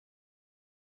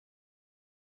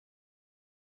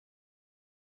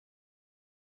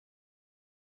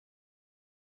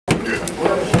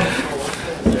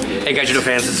Hey Kaijudo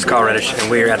fans, this is Carl Reddish, and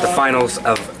we are at the finals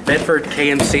of Bedford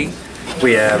KMC.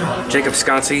 We have Jacob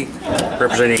Sconci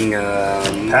representing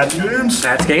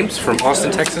Pat's Games from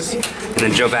Austin, Texas, and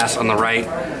then Joe Bass on the right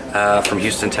from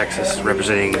Houston, Texas,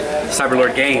 representing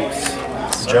Cyberlord Games.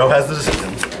 Joe has the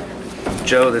decision.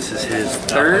 Joe, this is his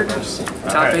third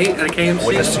top 8 at a KMC.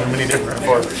 With so many different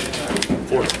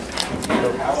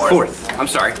Fourth. I'm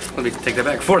sorry. Let me take that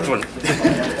back. Fourth one.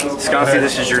 Sconci,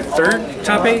 this is your third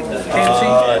top 8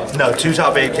 KMC? No, 2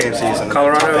 top 8 KMCs in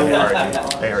Colorado.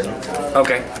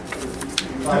 Okay.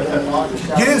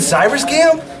 You didn't cyber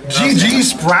scam? GG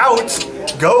Sprouts.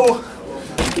 Go.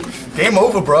 Game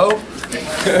over, bro.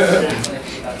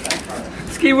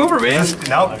 It's game over, man.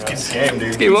 No, it's game, dude.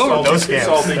 It's game over. No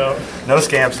scams. No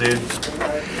scams, dude.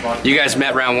 You guys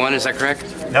met round 1, is that correct?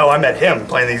 No, I met him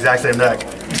playing the exact same deck.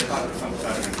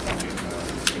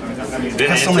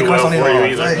 Didn't answer well for you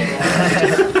either.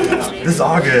 This is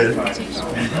all good.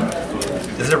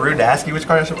 Is it rude to ask you which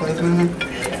card I should play this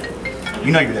with?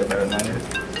 You know you did better than I did.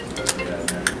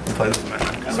 You play this man.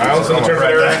 Silence in the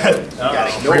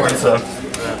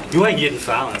tournament. You ain't getting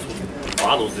silence with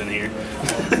bottles in here.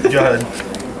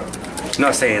 I'm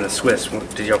not saying in the Swiss.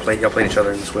 Did y'all play each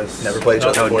other in the Swiss? Never played each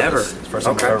other. No, before. never. This is the first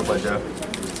time I've ever played Joe.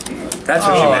 That's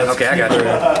what you meant. Okay, I got you.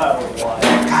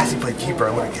 Guys, he played keeper.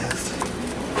 I would have guessed.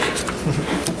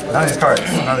 None of these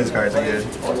cards are good.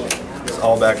 It's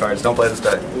all bad cards. Don't play this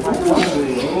deck.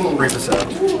 Brief us out.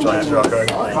 Try to draw a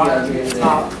card.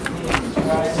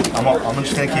 I'm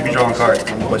just gonna keep you drawing cards. I'm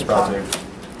gonna play Sprouts here.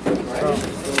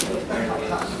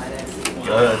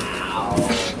 Good.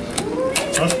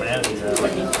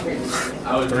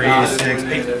 3, 6, 8.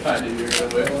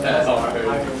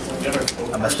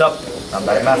 I messed up. I'm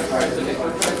bad at math.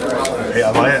 Hey,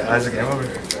 I buy it. How's the game over?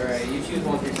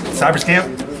 Cyber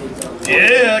scam?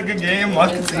 Yeah, good game.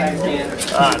 Watch and see. Do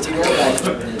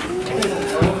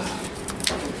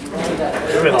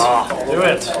it. Do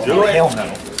it. Do it. Hell no.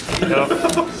 You're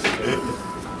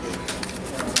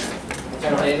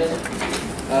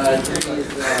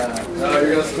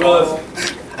gonna school us.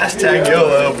 Hashtag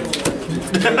YOLO.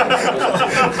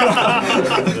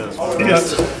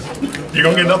 You're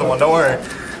gonna get another one, don't worry.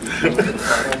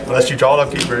 Unless you draw it,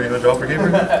 keeper. You gonna draw for keeper?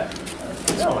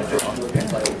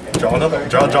 Draw another.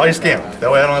 Draw your scam.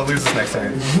 That way I don't have to lose this next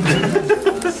turn.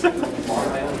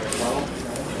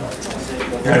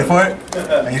 You ready for it?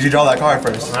 I need you to draw that card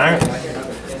first. Alright.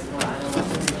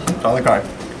 Draw the card.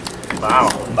 Wow.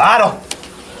 Battle!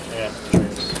 Yeah.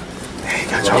 Hey,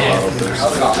 got draw.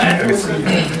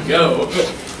 Go.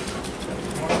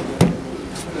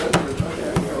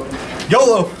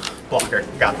 YOLO! Blocker.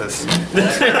 Got this.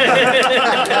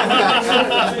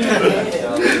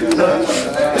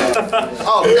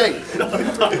 Oh, hey.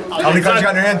 How many cards you got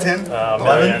in your hand? 10?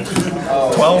 11?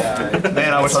 12?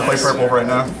 Man, I wish I played purple right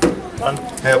now.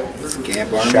 Yep.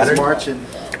 Camp Army's marching.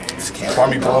 Camp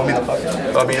Army blow me the fuck.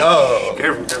 I mean, oh.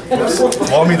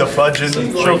 Blow me the fudging.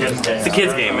 It's a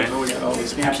kid's game, man. You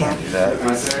can't do that.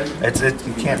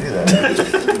 You can't do that.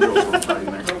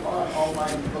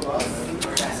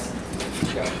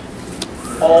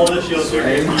 All the shield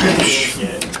triggers.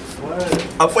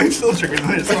 I'll play shield triggers in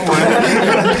there somewhere.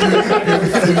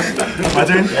 My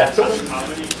turn? Yeah.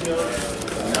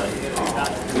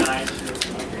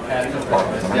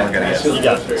 You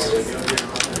got this.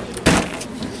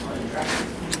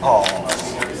 Oh.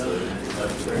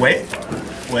 Wait.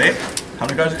 How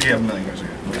many cards? You have a million cards.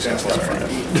 I'm just gonna start right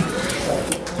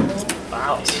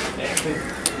Wow.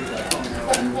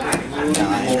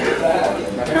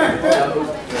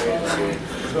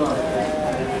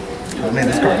 I made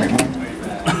this card make mine.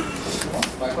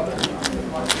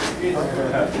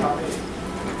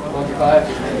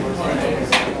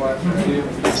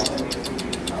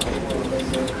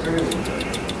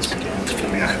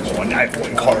 I have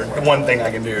one card. The one thing I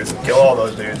can do is kill all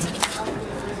those dudes.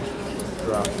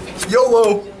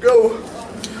 YOLO! Go!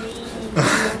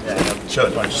 Yeah, show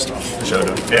a bunch of stuff. Show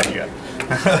them. Yeah, you got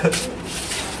it.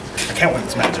 I can't win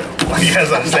this matchup. You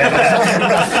guys understand that?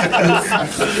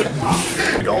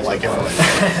 You don't like it.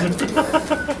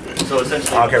 So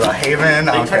essentially, I don't care about Haven.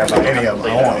 I don't care about any of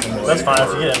them. I want them. that's fine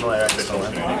if you get Emily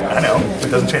actually. I know. It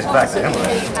doesn't change the fact that I'm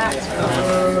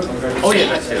Oh yeah,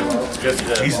 that's it. Just,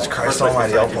 Jesus Christ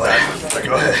Almighty, I'll play.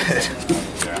 Go ahead.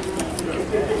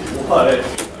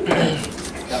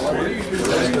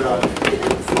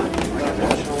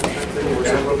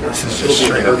 This is just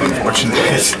straight up unfortunate.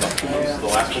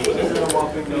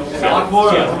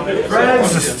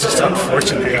 This is just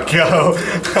unfortunate. Go.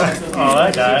 oh,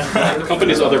 that guy. The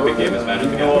company's other big game is Magic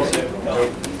the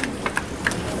Gathering.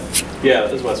 Yeah,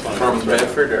 that's what's fun. From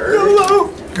Bedford or? Hello.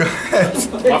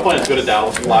 My plan is go to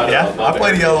Dallas. Fly to Yeah, I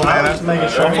played yellow mana. I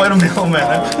played him yellow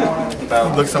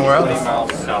mana. Look somewhere else.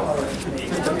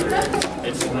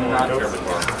 It's not terribly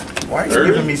far. Why are you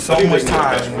giving me so much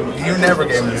time? You never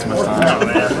gave me this much time. No,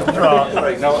 man.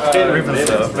 Reaping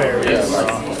stuff.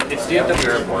 It's DFW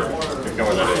Airport. If you know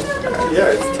where that is.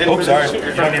 Yeah, it's 10 Oh, sorry. I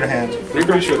need a hand. You're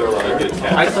pretty sure they're allowed to get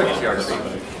cash. I suck at geography.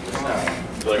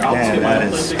 Like, I'll Man, see that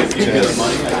my is if you get the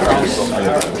money,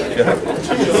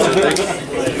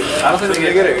 I don't think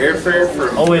they get an airfare for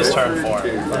Always turn 4. I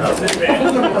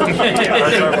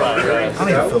don't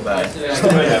even feel bad.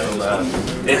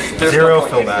 Zero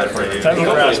feel bad for you.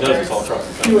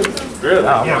 Really? Oh,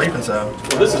 I'm not reaping so.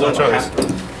 Well, this is no choice.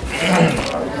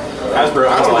 Hasbro, I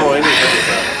don't know anything.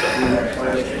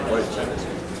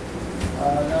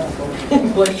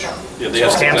 Yeah, they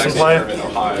have Stamps in some play? in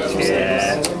Ohio.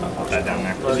 Yeah. I'll put that down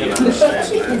there.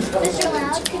 Mr.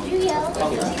 Loud, could you yell?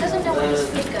 Because he doesn't know where his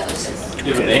stick goes.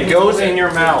 It goes in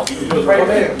your mouth.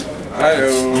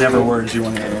 Never words you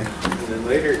want to hear.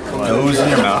 Nose in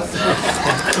your mouth.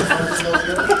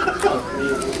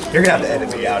 You're gonna have to edit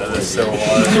me out of this so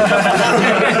hard.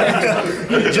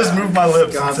 Just move my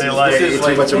lips and say like.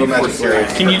 too much of a magic word.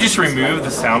 Can you just remove the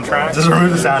soundtrack? Just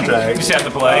remove the soundtrack. You just have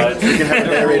to play. You can have a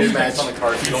narrated match.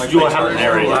 You will have to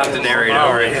narrate. We'll have to narrate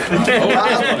already.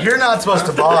 You're not supposed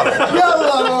to bottle.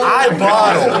 I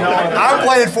bottle. I'm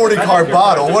playing 40 card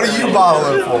bottle. What are you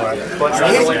bottling for?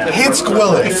 Hit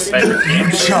Squillis.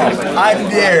 You chump. I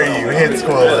dare you, hit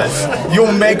Squillis.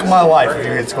 You'll make my life if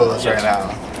you hit Squillis right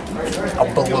now.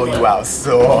 I'll blow you out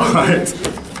so hard. Here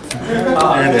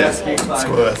it is.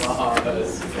 Squillis.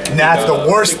 And that's the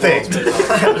worst thing.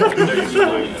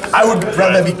 I would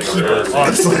rather be keeper,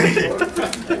 honestly.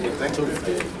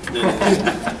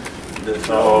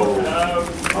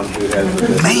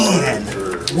 Man,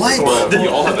 what? You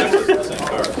all have access to the same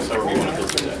card, so however you want to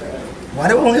filter that. Why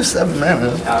do we only have 7 mana?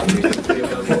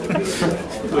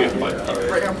 We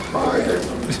have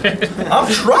 5. I'm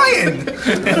trying!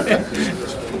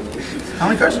 How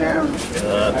many cards do you have?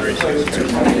 3, 6.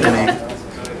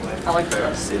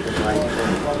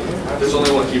 There's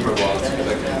only one keeper box.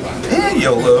 And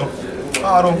YOLO.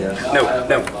 Bottle. No.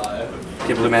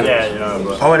 Keep blue mana. Yeah, you know,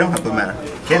 but Oh, I don't have blue mana.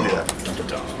 Can't do that.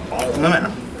 No mana.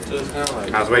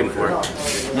 I was waiting for it.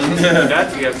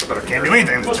 Can't do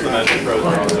anything. Most of the Magic Pros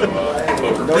are also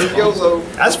poker.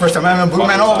 That's the first time I haven't blue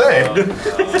mana all day.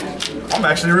 I'm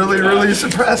actually really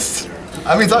surprised. I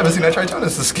haven't even seen that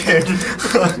Tritonus this game.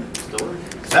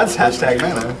 That's hashtag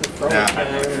mana. Yeah.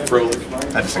 Broly.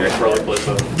 I disagree. Broly plays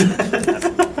that.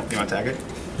 You want to tag it?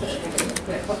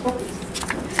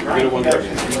 Get a 1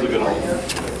 target. Usually good on.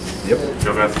 Yep.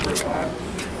 go back.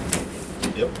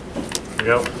 Yep.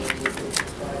 Go.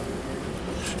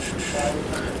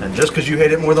 And just because you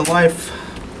hate it more than life,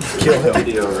 kill him.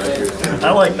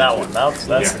 I like that one. That's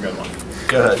a good one.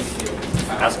 Go ahead.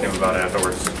 Ask him about it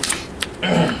afterwards.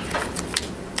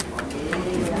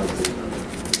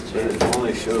 It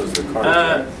only shows the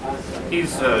card.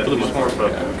 He's more of a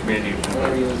community.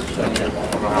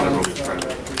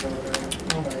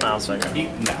 I'll second.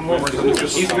 He's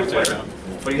a good player,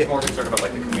 but he's more concerned about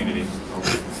like the community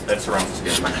that surrounds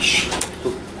his game.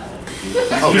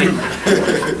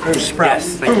 Yes,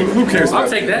 thank you. Who cares? I'll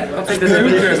take that. Who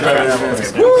cares about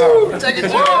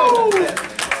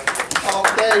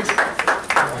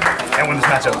And win this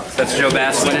matchup. That's Joe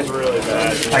Bass winning.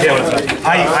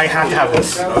 I have to have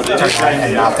this.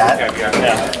 And not that.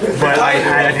 But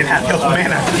I didn't have yellow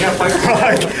mana.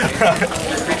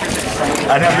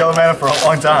 I didn't have yellow mana for a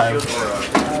long time.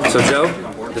 So Joe,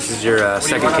 this is your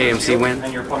second KMC win.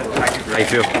 How you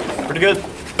feel? Pretty good.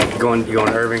 You going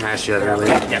Irving? I asked you that earlier.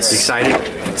 Yes. You excited?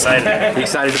 Excited. You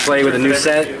excited to play with a new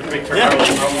set?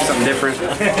 Something different.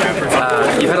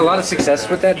 You've had a lot of success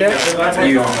with that deck.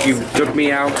 You took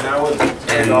me out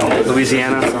in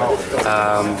Louisiana,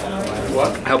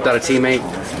 helped out a teammate,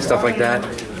 stuff like that.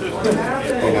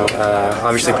 You know,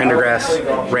 obviously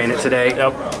Pendergrass ran it today.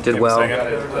 Yep. Did well. Did you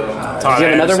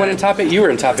have another one in top 8? You were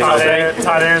in top 8. Todd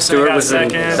Anderson Stewart got was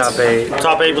second. in top 8.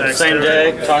 Top 8 with the same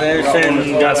deck. Todd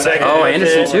Anderson got second. Oh,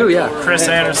 Anderson too, yeah. Chris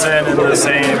Anderson in the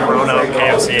same Roanoke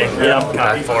KMC. Yep,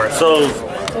 got fourth. So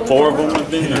 4 of them have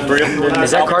been.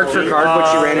 Is that card for card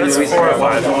what you ran in It's Louisiana? 4 or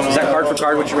 5. Is that card for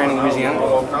card what you ran in Louisiana?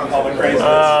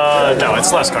 No,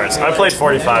 it's less cards. I played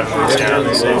 45 in Louisiana.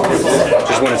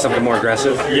 Just wanted something more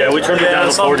aggressive? Yeah, we turned it down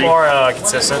to 40. More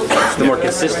consistent. The more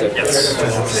consistent? Yes.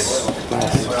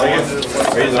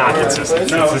 Not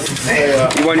consistent.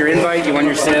 You won your invite, you won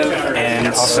your civ, and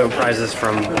also prizes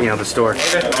from the store.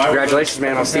 Congratulations,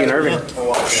 man! I'll see you in Irving.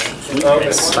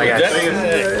 Bye, guys.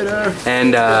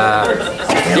 And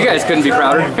You guys couldn't be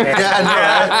prouder.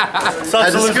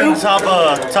 Solution top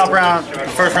round,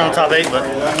 first round, top 8, but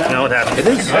you know what happened. It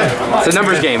is. It's a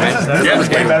numbers game, man. It's a numbers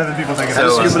game. Better than people think.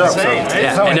 So, Scoop it up.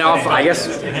 yeah, and now I guess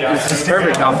this is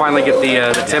perfect. I'll finally get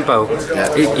the tempo.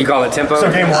 You call it tempo?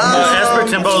 So game 1. Esper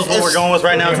Tempo is what we're going with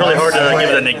right now. It's really hard to give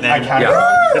it a nickname.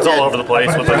 Yeah. It's all over the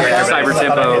place with Cyber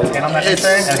tempo. It's,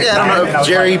 yeah, I don't know.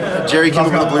 Jerry came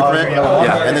up with the blueprint.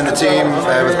 Yeah. And then the team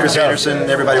with Chris Anderson,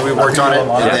 everybody, we worked on it,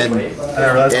 and then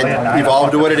it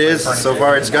evolved to what it is. So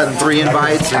far, it's gotten 3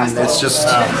 invites, and it's just,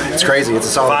 it's crazy. It's a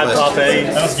solid 5 list. top 8.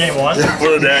 That was game 1.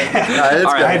 Blew that. It's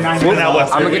All right. good.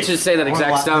 I'm gonna get you to say that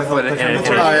exact stuff, but in an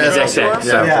exact set.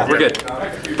 So we're good.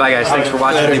 Bye, guys. Thanks for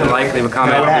watching. Leave a like, leave a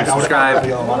comment, leave a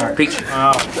subscribe.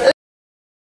 Peace.